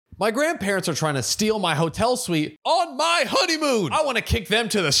My grandparents are trying to steal my hotel suite on my honeymoon. I want to kick them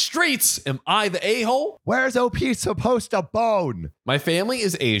to the streets. Am I the a-hole? Where's OP supposed to bone? My family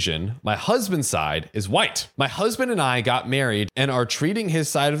is Asian. My husband's side is white. My husband and I got married and are treating his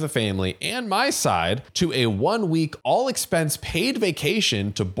side of the family and my side to a 1-week all-expense paid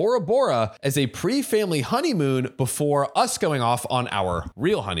vacation to Bora Bora as a pre-family honeymoon before us going off on our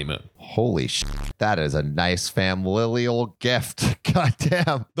real honeymoon. Holy shit. That is a nice familial gift.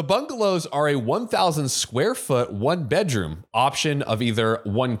 Goddamn. The bungalows are a 1,000 square foot, 1-bedroom option of either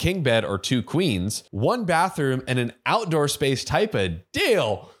 1 king bed or 2 queens, 1 bathroom, and an outdoor space type of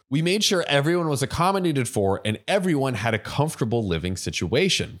deal. We made sure everyone was accommodated for and everyone had a comfortable living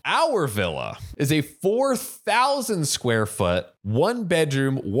situation. Our villa is a 4,000 square foot,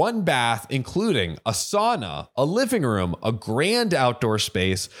 1-bedroom, 1 bath, including a sauna, a living room, a grand outdoor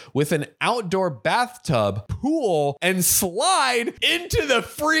space with an outdoor bathtub, pool, and slide into the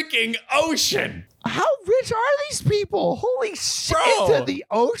freaking ocean. How rich are these people? Holy shit. Bro. To the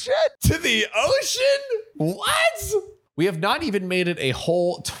ocean? To the ocean? What? We have not even made it a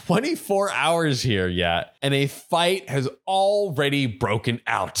whole 24 hours here yet, and a fight has already broken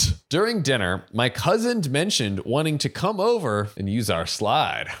out. During dinner, my cousin mentioned wanting to come over and use our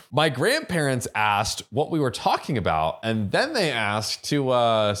slide. My grandparents asked what we were talking about, and then they asked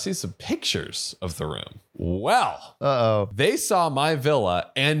to see some pictures of the room. Well, they saw my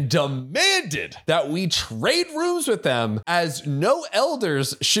villa and demanded that we trade rooms with them, as no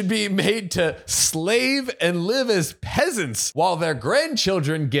elders should be made to slave and live as peasants while their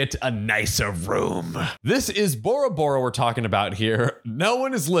grandchildren get a nicer room. This is Bora Bora we're talking about here. No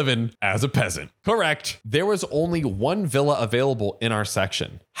one is living as a peasant. Correct. There was only 1 villa available in our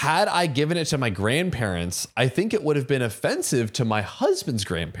section. Had I given it to my grandparents, I think it would have been offensive to my husband's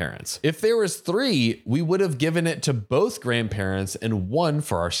grandparents. If there was 3, we would have given it to both grandparents and 1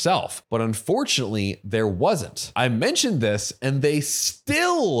 for ourselves. But unfortunately, there wasn't. I mentioned this and they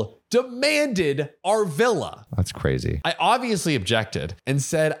still demanded our villa. That's crazy. I obviously objected and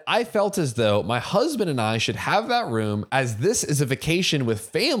said I felt as though my husband and I should have that room, as this is a vacation with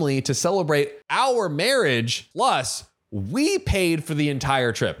family to celebrate our marriage, plus we paid for the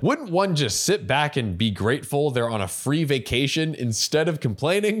entire trip. Wouldn't one just sit back and be grateful they're on a free vacation instead of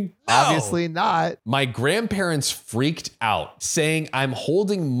complaining? No. Obviously not. My grandparents freaked out, saying I'm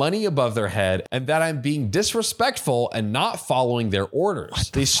holding money above their head and that I'm being disrespectful and not following their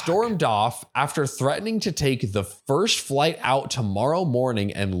orders. They stormed off after threatening to take the first flight out tomorrow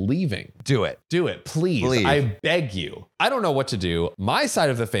morning and leaving. Do it. Do it, please. Leave. I beg you. I don't know what to do. My side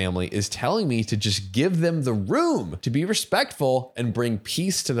of the family is telling me to just give them the room, to be respectful and bring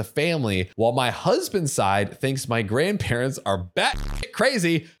peace to the family, while my husband's side thinks my grandparents are bat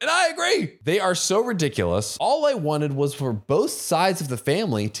crazy, and I agree. They are so ridiculous. All I wanted was for both sides of the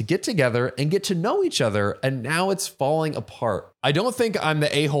family to get together and get to know each other, and now it's falling apart. I don't think I'm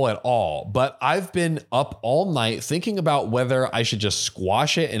the a-hole at all, but I've been up all night thinking about whether I should just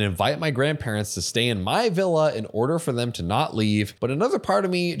squash it and invite my grandparents to stay in my villa in order for them to not leave. But another part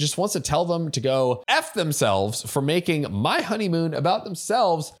of me just wants to tell them to go F themselves for making my honeymoon about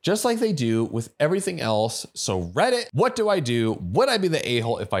themselves, just like they do with everything else. So Reddit, what do I do? Would I be the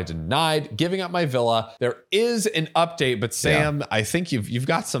a-hole if I denied giving up my villa? There is an update, but Sam, I think you've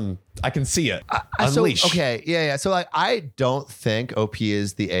got some, I can see it. Unleash. So like, I don't think OP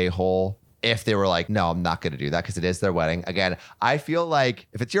is the a-hole if they were like, no, I'm not going to do that because it is their wedding. Again, I feel like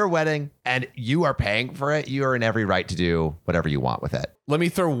if it's your wedding and you are paying for it, you are in every right to do whatever you want with it. Let me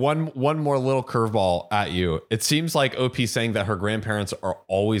throw one more little curveball at you. It seems like OP saying that her grandparents are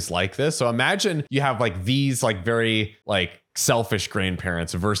always like this. So imagine you have like these like very like selfish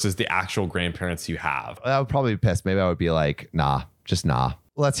grandparents versus the actual grandparents you have. That would probably be pissed. Maybe I would be like, nah, just nah.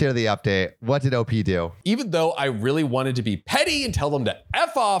 Let's hear the update. What did OP do? Even though I really wanted to be petty and tell them to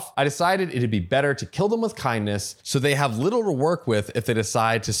F off, I decided it'd be better to kill them with kindness so they have little to work with if they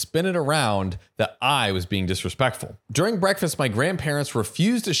decide to spin it around that I was being disrespectful. During breakfast, my grandparents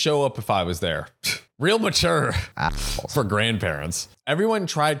refused to show up if I was there. Real mature for grandparents. Everyone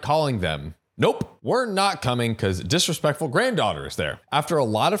tried calling them. Nope, we're not coming because disrespectful granddaughter is there. After a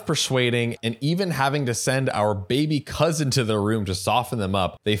lot of persuading and even having to send our baby cousin to their room to soften them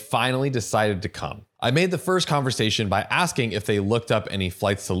up, they finally decided to come. I made the first conversation by asking if they looked up any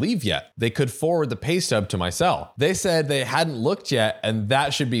flights to leave yet. They could forward the pay stub to my cell. They said they hadn't looked yet, and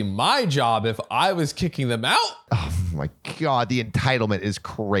that should be my job if I was kicking them out. Oh my God, the entitlement is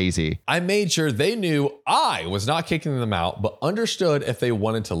crazy. I made sure they knew I was not kicking them out, but understood if they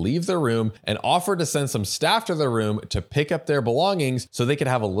wanted to leave their room, and offered to send some staff to their room to pick up their belongings so they could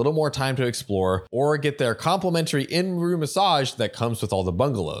have a little more time to explore or get their complimentary in-room massage that comes with all the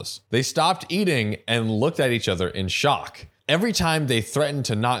bungalows. They stopped eating and looked at each other in shock. Every time they threatened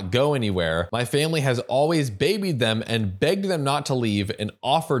to not go anywhere, my family has always babied them and begged them not to leave and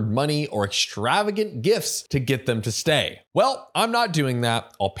offered money or extravagant gifts to get them to stay. Well, I'm not doing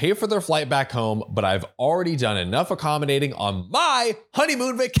that. I'll pay for their flight back home, but I've already done enough accommodating on my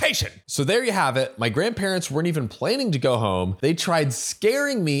honeymoon vacation. So there you have it. My grandparents weren't even planning to go home. They tried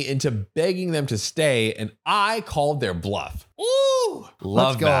scaring me into begging them to stay, and I called their bluff. Ooh,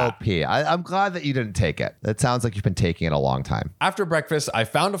 love that. Let's go, OP. I'm glad that you didn't take it. That sounds like you've been taking it a long time. After breakfast, I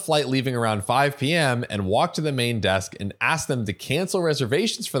found a flight leaving around 5 p.m. and walked to the main desk and asked them to cancel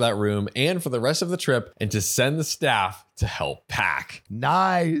reservations for that room and for the rest of the trip, and to send the staff to help pack.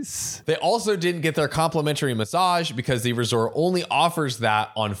 Nice. They also didn't get their complimentary massage because the resort only offers that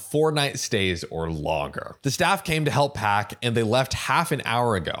on 4-night stays or longer. The staff came to help pack, and they left half an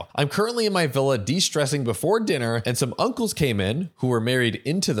hour ago. I'm currently in my villa de-stressing before dinner, and some uncles came in who were married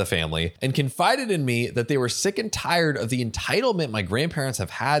into the family and confided in me that they were sick and tired of the entitlement my grandparents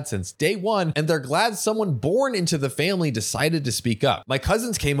have had since day one, and they're glad someone born into the family decided to speak up. My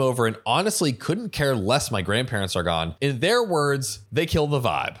cousins came over and honestly couldn't care less my grandparents are gone. In their words, they kill the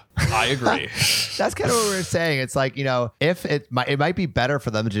vibe. I agree. That's kind of what we were saying. It's like, if it might be better for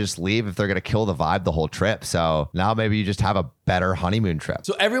them to just leave if they're going to kill the vibe the whole trip. So now maybe you just have a better honeymoon trip.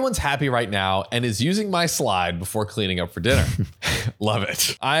 So everyone's happy right now and is using my slide before cleaning up for dinner. Love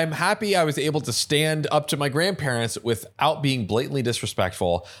it. I'm happy I was able to stand up to my grandparents without being blatantly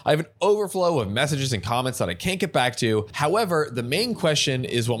disrespectful. I have an overflow of messages and comments that I can't get back to. However, the main question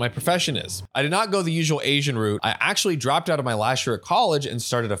is what my profession is. I did not go the usual Asian route. I actually dropped out of my last year at college and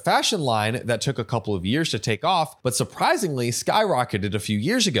started a fashion line that took a couple of years to take off, but surprisingly skyrocketed a few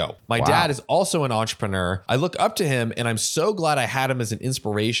years ago. My dad is also an entrepreneur. I look up to him, and I'm so glad I had him as an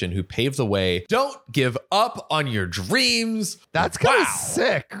inspiration who paved the way. Don't give up on your dreams. That's kind of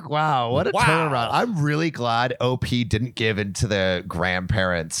sick. Wow. What a turnaround. I'm really glad OP didn't give into the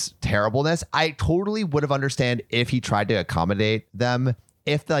grandparents' terribleness. I totally would have understood if he tried to accommodate them,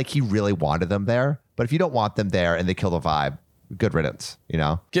 if he really wanted them there. But if you don't want them there and they kill the vibe, good riddance,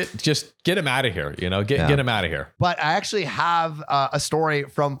 Get him out of here, get him out of here. But I actually have a story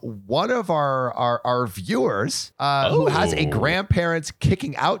from one of our viewers who has a grandparents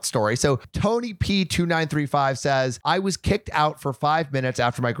kicking out story. So Tony P2935 says, I was kicked out for 5 minutes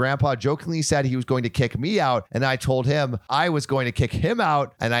after my grandpa jokingly said he was going to kick me out. And I told him I was going to kick him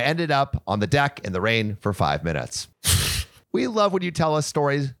out. And I ended up on the deck in the rain for 5 minutes. We love when you tell us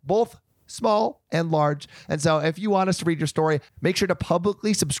stories, both small and large. And so if you want us to read your story, make sure to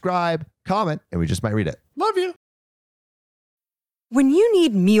publicly subscribe, comment, and we just might read it. Love you. When you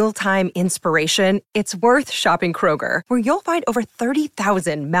need mealtime inspiration, it's worth shopping Kroger, where you'll find over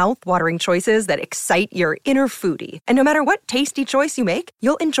 30,000 mouth-watering choices that excite your inner foodie. And no matter what tasty choice you make,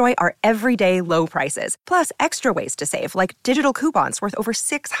 you'll enjoy our everyday low prices, plus extra ways to save, like digital coupons worth over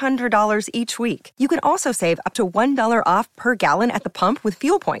 $600 each week. You can also save up to $1 off per gallon at the pump with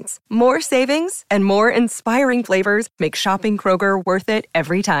fuel points. More savings and more inspiring flavors make shopping Kroger worth it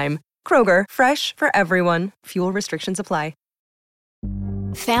every time. Kroger, fresh for everyone. Fuel restrictions apply.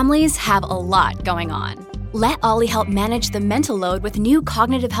 Families have a lot going on. Let Ollie help manage the mental load with new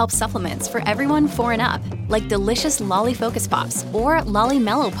cognitive help supplements for everyone 4 and up, like delicious Lolly Focus Pops or Lolly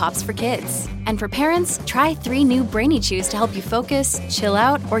Mellow Pops for kids. And for parents, try 3 new Brainy Chews to help you focus, chill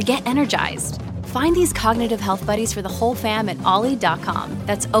out, or get energized. Find these cognitive health buddies for the whole fam at ollie.com.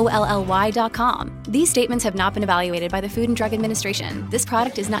 That's OLLY.com. These statements have not been evaluated by the Food and Drug Administration. This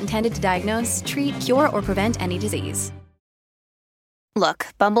product is not intended to diagnose, treat, cure, or prevent any disease. Look,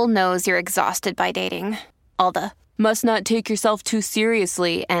 Bumble knows you're exhausted by dating. All the, must not take yourself too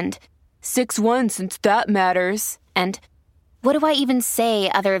seriously, and 6'1" since that matters. And what do I even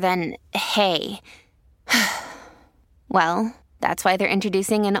say other than, hey? Well, that's why they're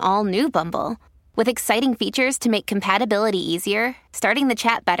introducing an all-new Bumble, with exciting features to make compatibility easier, starting the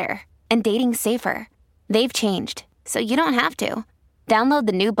chat better, and dating safer. They've changed, so you don't have to. Download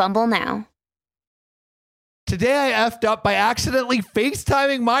the new Bumble now. Today I effed up by accidentally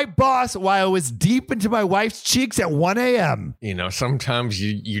FaceTiming my boss while I was deep into my wife's cheeks at 1 a.m. Sometimes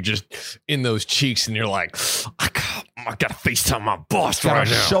you just in those cheeks and you're like, I gotta FaceTime my boss Gotta right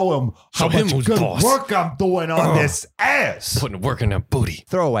now. show him how Show him much who's good boss. work I'm doing on this ass. Putting work in that booty.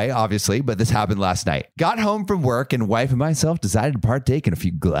 Throwaway, obviously, but this happened last night. Got home from work and wife and myself decided to partake in a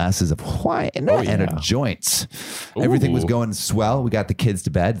few glasses of wine and a joint. Everything was going swell. We got the kids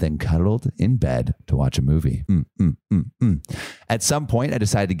to bed, then cuddled in bed to watch a movie. At some point, I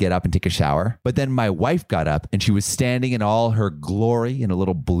decided to get up and take a shower, but then my wife got up and she was standing in all her glory in a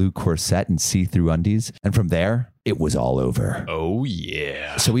little blue corset and see-through undies. And from there, it was all over. Oh,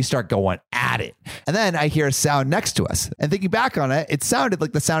 yeah. So we start going at it. And then I hear a sound next to us. And thinking back on it, it sounded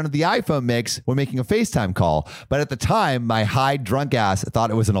like the sound of the iPhone makes when making a FaceTime call. But at the time, my high drunk ass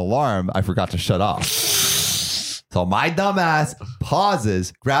thought it was an alarm I forgot to shut off. So my dumb ass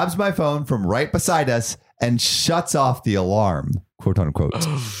pauses, grabs my phone from right beside us, and shuts off the alarm, quote unquote.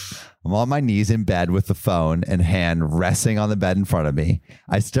 I'm on my knees in bed with the phone and hand resting on the bed in front of me.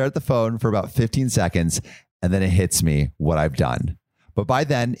 I stare at the phone for about 15 seconds, and then it hits me what I've done. But by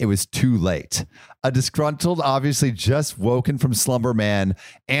then, it was too late. A disgruntled, obviously just woken from slumber man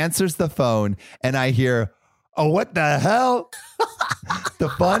answers the phone, and I hear, "Oh, what the hell?"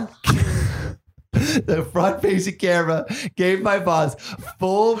 The front-facing camera gave my boss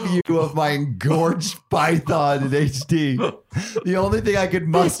full view of my engorged python in HD. The only thing I could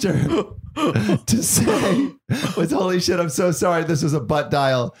muster to say was, "Holy shit, I'm so sorry. This was a butt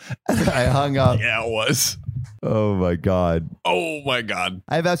dial." And I hung up. Yeah, it was. Oh my God. Oh my God.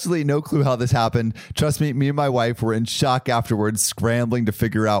 I have absolutely no clue how this happened. Trust me and my wife were in shock afterwards, scrambling to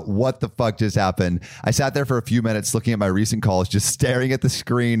figure out what the fuck just happened. I sat there for a few minutes looking at my recent calls, just staring at the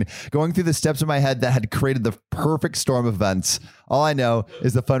screen, going through the steps in my head that had created the perfect storm of events. All I know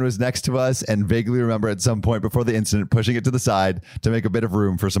is the phone was next to us and vaguely remember at some point before the incident pushing it to the side to make a bit of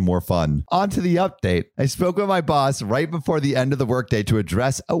room for some more fun. On to the update. I spoke with my boss right before the end of the workday to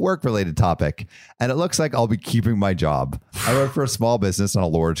address a work-related topic, and it looks like I'll be keeping my job. I work for a small business on a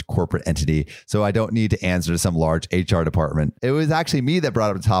large corporate entity, so I don't need to answer to some large HR department. It was actually me that brought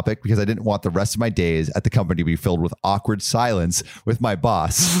up the topic because I didn't want the rest of my days at the company to be filled with awkward silence with my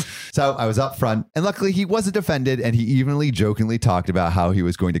boss. So I was up front, and luckily he wasn't offended, and he evenly, jokingly talked about how he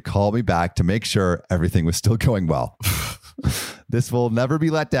was going to call me back to make sure everything was still going well. This will never be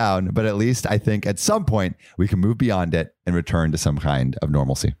let down, but at least I think at some point we can move beyond it and return to some kind of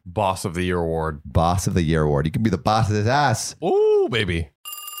normalcy. Boss of the Year award. Boss of the Year award. You can be the boss of his ass. Ooh, baby.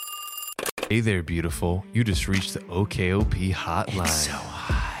 Hey there, beautiful. You just reached the OKOP hotline. It's so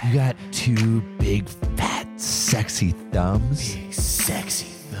hot. You got two big, fat, sexy thumbs. Big, sexy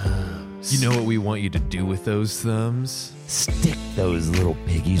thumbs. You know what we want you to do with those thumbs? Stick those little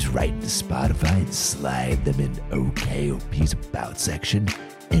piggies right into Spotify and slide them in OKOP's About section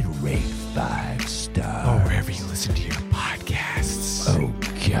and rate 5 stars. Or wherever you listen to your podcasts. Oh,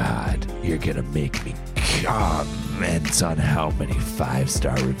 God. You're going to make me comment on how many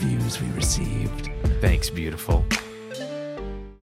 5-star reviews we received. Thanks, beautiful.